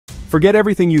Forget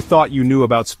everything you thought you knew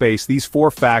about space. These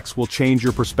 4 facts will change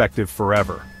your perspective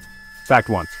forever. Fact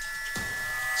 1.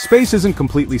 Space isn't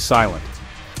completely silent.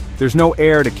 There's no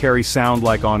air to carry sound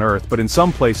like on Earth, but in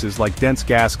some places like dense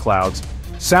gas clouds,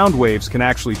 sound waves can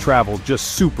actually travel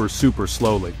just super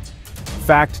slowly.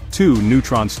 Fact 2.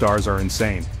 Neutron stars are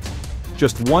insane.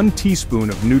 Just 1 teaspoon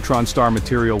of neutron star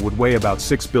material would weigh about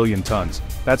 6 billion tons.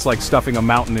 That's like stuffing a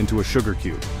mountain into a sugar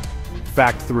cube.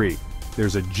 Fact 3.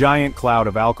 There's a giant cloud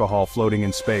of alcohol floating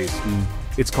in space.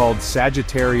 It's called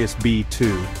Sagittarius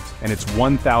B2, and it's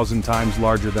 1,000 times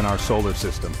larger than our solar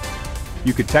system.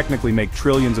 You could technically make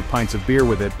trillions of pints of beer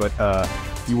with it, but,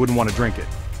 you wouldn't want to drink it.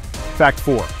 Fact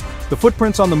 4. The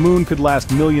footprints on the moon could last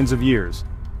millions of years.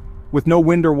 With no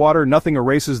wind or water, nothing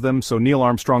erases them, so Neil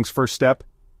Armstrong's first step?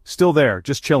 Still there,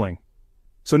 just chilling.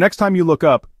 So next time you look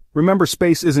up, remember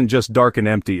space isn't just dark and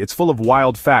empty, it's full of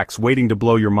wild facts waiting to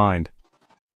blow your mind.